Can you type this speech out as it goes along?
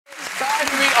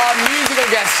our musical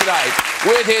guest tonight.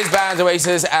 With his bands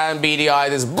Oasis and BDI,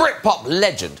 this Britpop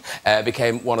legend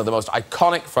became one of the most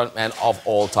iconic frontmen of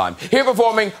all time. Here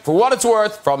performing For What It's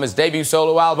Worth from his debut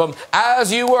solo album,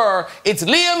 As You Were, it's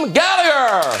Liam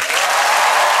Gallagher!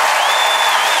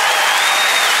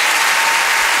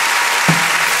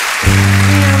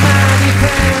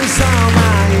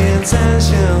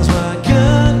 Intentions were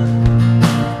good.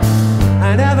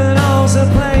 I never knows a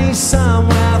place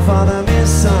somewhere for the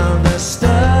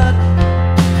misunderstood.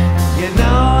 You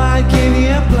know I'd give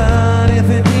you blood if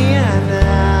it be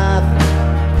enough.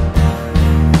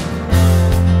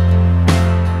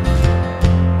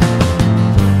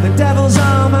 The devil's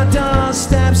on my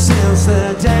doorstep since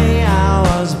the day I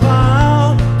was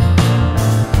born.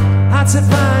 Had to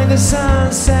find the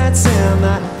sunsets in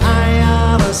the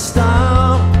eye of a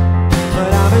storm.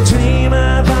 But I'm a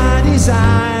dreamer by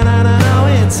design, and I know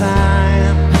in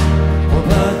time we'll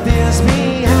put this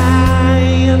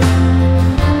behind.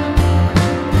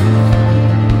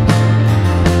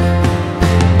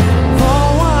 For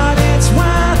what it's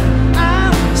worth,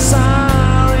 I'm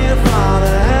sorry for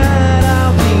the hurt.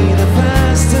 I'll be the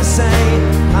first to say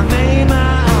I made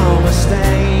my own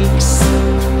mistakes.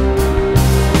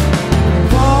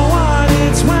 For what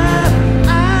it's worth,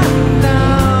 I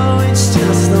know it's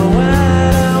just the way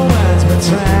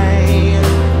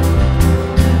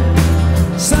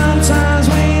sometimes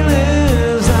we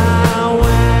lose our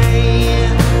way.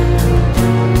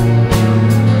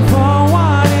 For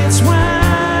what it's worth,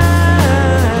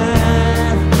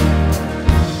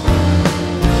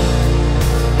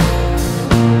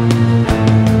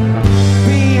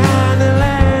 behind the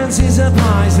lens is a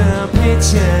poison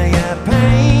picture you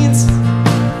paint.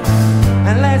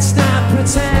 And let's not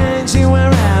pretend you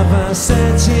were ever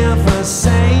searching for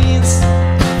saints.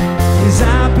 'Cause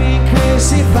I've been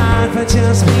crucified for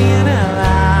just being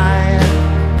alive.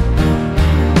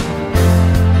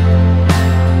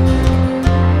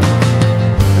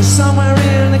 Somewhere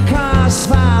in the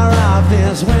crossfire of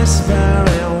this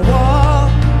whispering war,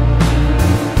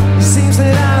 it seems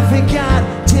that I forgot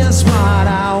just what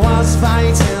I was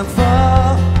fighting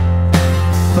for.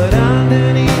 But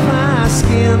underneath my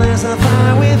skin there's a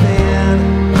fire within,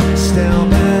 still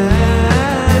burning.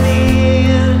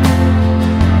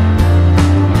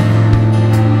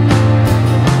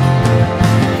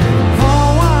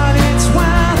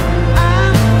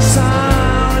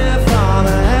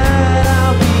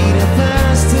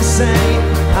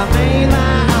 I made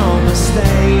my own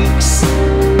mistakes.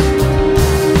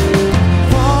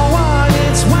 For what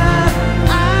it's worth,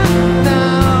 I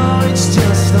know it's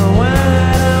just the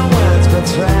word and words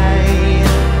betray.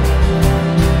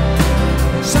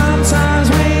 Sometimes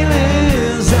we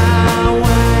lose our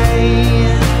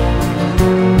way.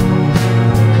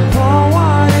 For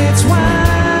what it's worth,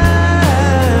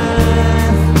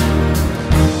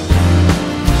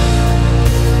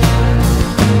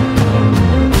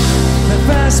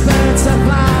 first bird to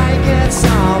fly gets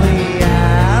all the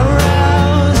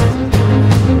arrows.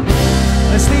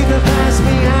 Let's leave the past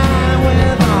behind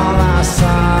with all our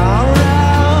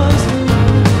sorrows.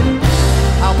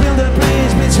 I'll build a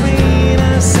bridge between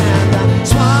us and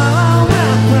swallow my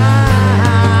pride.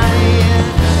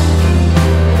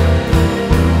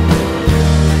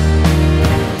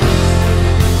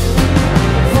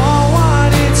 For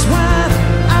what it's worth,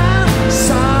 I'm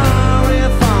sorry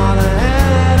for the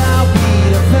hurt. I'll be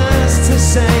the first to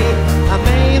say I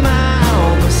made my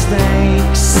own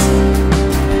mistakes.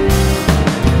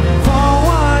 For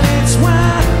what it's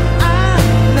worth, I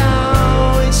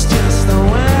know it's just the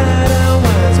word and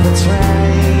words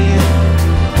betray.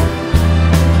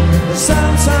 But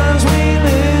sometimes we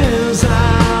lose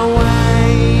our way.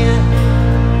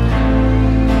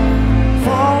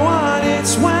 For what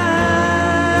it's worth.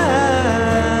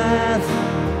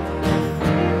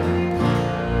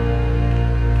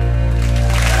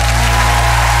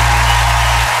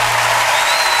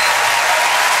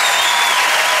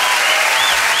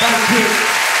 Thank you.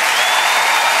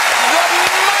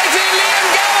 The mighty Liam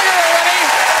Gallagher, everybody!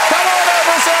 Come on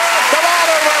over, sir! Come on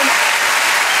over!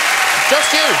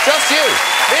 Just you!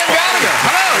 Liam Gallagher!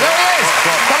 Hello, there he is!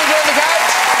 Come and join the couch.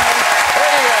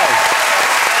 There you go.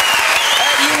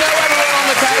 You know everyone on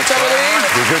the couch, I believe.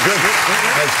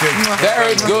 Good.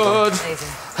 Very good.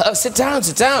 Sit down.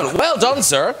 Well done,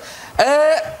 sir.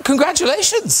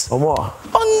 Congratulations. On what?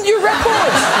 On your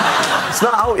record. It's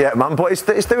not out yet, man, but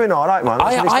it's doing all right, man.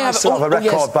 I have a record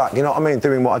yes. back, you know what I mean?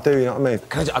 Doing what I do, you know what I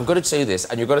mean? I'm going to say this,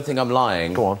 and you're going to think I'm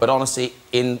lying. Go on. But honestly,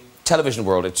 in television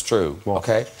world, it's true. What?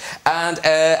 Okay, and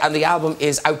the album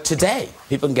is out today.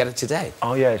 People can get it today.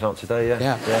 Oh yeah, it's out today. Yeah.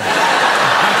 Yeah.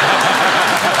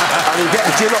 And you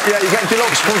get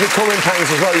deluxe comes with colouring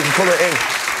paints as well. You can colour it in.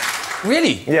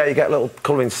 Really? Yeah, you get a little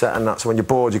colouring set and that. So when you're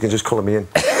bored, you can just colour me in.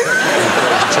 But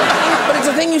it's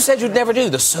a thing you said you'd never do,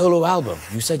 the solo album.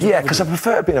 You said you'd Yeah, never because do. I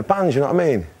prefer to be in a band. You know what I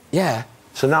mean? Yeah.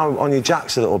 So now on your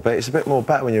jacks a little bit, it's a bit more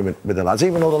better when you're with the lads,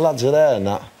 even though the lads are there and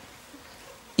that.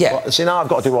 Yeah. But, see, now I've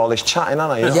got to do all this chatting,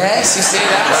 haven't I? You know? Yes, you see,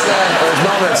 that's... There's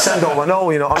no one send over,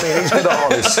 no, you know what I mean? He's good at all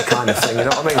this kind of thing, you know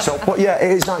what I mean? So, but yeah,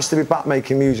 it is nice to be back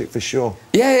making music for sure.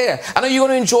 Yeah. And are you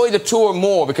going to enjoy the tour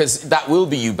more because that will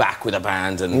be you back with a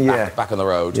band and back on the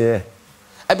road? Yeah.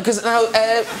 Because now,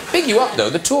 big you up though,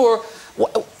 the tour,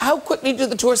 how quickly did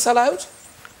the tour sell out?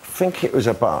 I think it was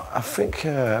about,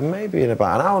 maybe in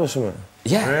about an hour or something.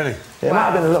 Yeah. Really? Yeah, it might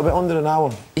have been a little bit under an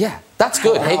hour. Yeah, that's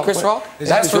good. Hey, Chris Rock?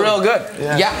 That's for real good.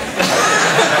 Yeah.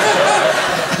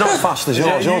 Not as fast as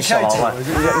yours. Yours sell all right.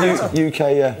 UK,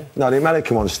 yeah. No, the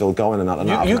American one's still going and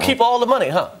that. You keep all the money,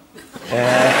 huh?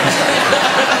 Yeah,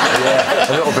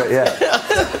 a little bit, yeah.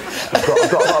 I've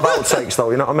got a lot of outtakes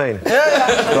though, you know what I mean? Yeah.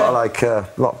 I've got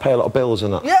to pay a lot of bills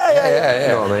and that. Yeah. You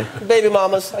know what I mean? Baby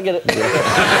mamas, I get it.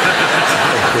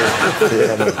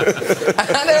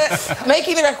 And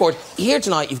making the record, here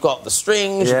tonight you've got the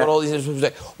strings, you've got all these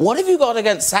instruments. What have you got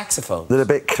against saxophones? They're a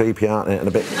bit creepy, aren't they? And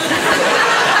a bit...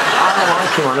 I don't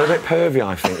like them, man. They're a bit pervy,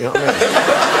 I think, you know what I mean?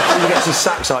 When he gets his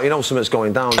sax out, you know something's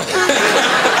going down.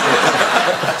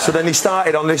 So then he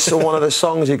started on this, one of the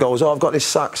songs, he goes, oh, I've got this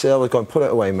sax here. I was going, put it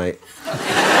away, mate.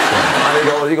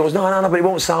 And he goes, no, but it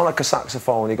won't sound like a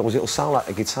saxophone. He goes, it'll sound like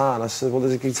a guitar. And I said, well,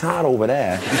 there's a guitar over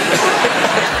there.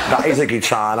 That is a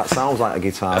guitar, that sounds like a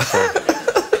guitar, so...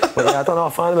 But yeah, I don't know, I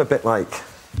find them a bit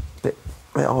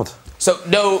odd. So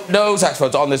no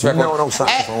saxophones on this record? No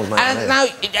saxophones, mate. And now,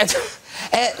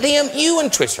 Liam, you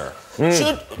and Twitter,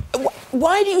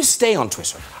 why do you stay on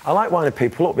Twitter? I like winding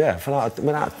people up, yeah, without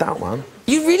a doubt, man.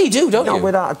 You really do, don't you? No,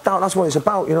 without a doubt, that's what it's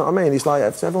about, you know what I mean? It's like,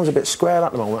 everyone's a bit square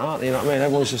at the moment, aren't they, you know what I mean?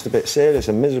 Everyone's just a bit serious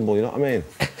and miserable, you know what I mean?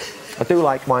 I do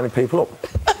like winding people up.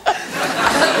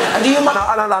 And do you and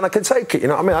I can take it, you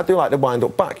know what I mean? I do like to wind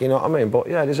up back, you know what I mean? But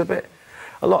yeah, there's a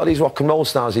lot of these rock and roll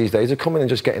stars these days are coming and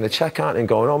just getting a check out and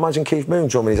going, oh, imagine Keith Moon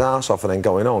drumming his arse off and then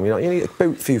going home. You know, you need to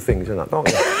boot a few things in that, don't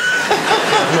you?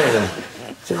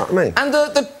 Do you know what I mean? And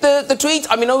the tweets,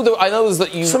 I mean, I know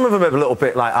that you... Some of them are a little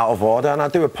bit, like, out of order, and I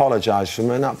do apologise for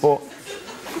them and that, but,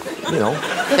 you know...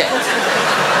 Yeah.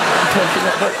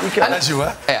 As you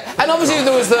were. Yeah. And obviously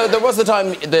there was the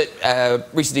time that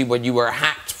recently when you were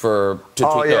hacked to tweet.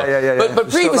 Oh, yeah. But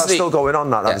previously... That's still going on,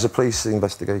 that. That was a police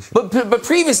investigation. But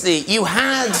previously, you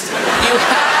had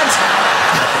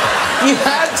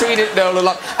tweeted Noel a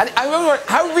lot. And I remember,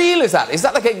 how real is that? Is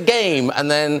that like a game,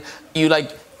 and then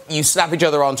you slap each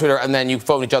other on Twitter, and then you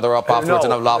phone each other up afterwards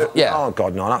and have a laugh? Yeah. Oh,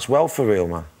 God, no, that's well for real,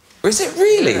 man. Is it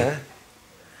really? Yeah.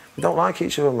 We don't like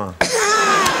each other, man.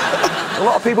 A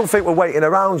lot of people think we're waiting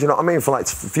around, you know what I mean, for like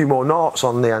a few more noughts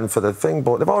on the end for the thing,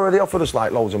 but they've already offered us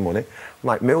like loads of money,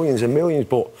 like millions and millions,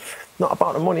 but not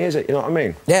about the money, is it? You know what I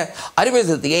mean? Yeah. I didn't realise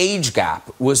that the age gap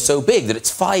was so big, that it's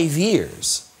 5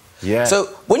 years. Yeah. So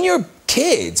when you're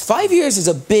kids, 5 years is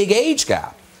a big age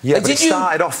gap. Yeah, but it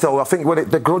started off though, I think when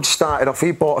the grudge started off,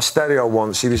 he bought a stereo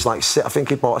once, he was like, I think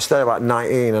he bought a stereo at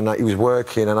 19 and he was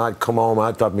working and I'd come home,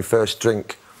 I'd had my first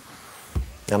drink.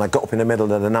 And I got up in the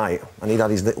middle of the night and he'd had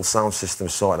his little sound system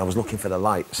sorted and I was looking for the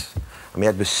lights and my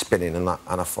head was spinning and that,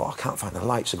 and I thought, I can't find the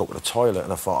lights. I got to the toilet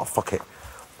and I thought, oh, fuck it,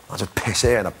 I'll just piss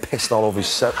here, and I pissed all over his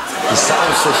sound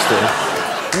system.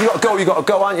 And you got to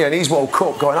go, aren't you? And he's woke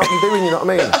up going, how are you doing, you know what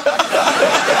I mean?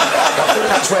 I think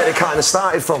that's where it kind of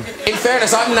started from. In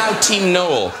fairness, I'm now Team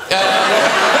Noel.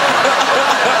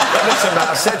 Listen, mate,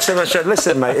 I said to him,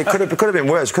 listen, mate, it could have been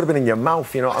worse, it could have been in your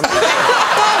mouth, you know what I mean?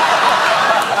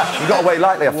 You got away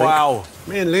lightly, I think. Wow.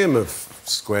 Me and Liam have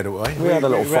squared away. We had a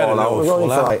little fallout. It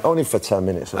was only for 10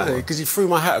 minutes. Because he threw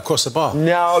my hat across the bar.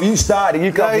 No, you started. You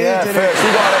got me there first.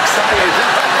 You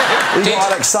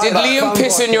got excited. Did Liam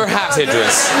piss in your hat,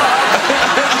 Idris?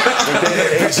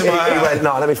 He went,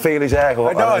 no, let me feel his hair. No,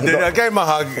 I didn't. I gave him a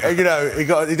hug. You know,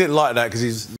 he didn't like that because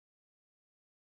he's...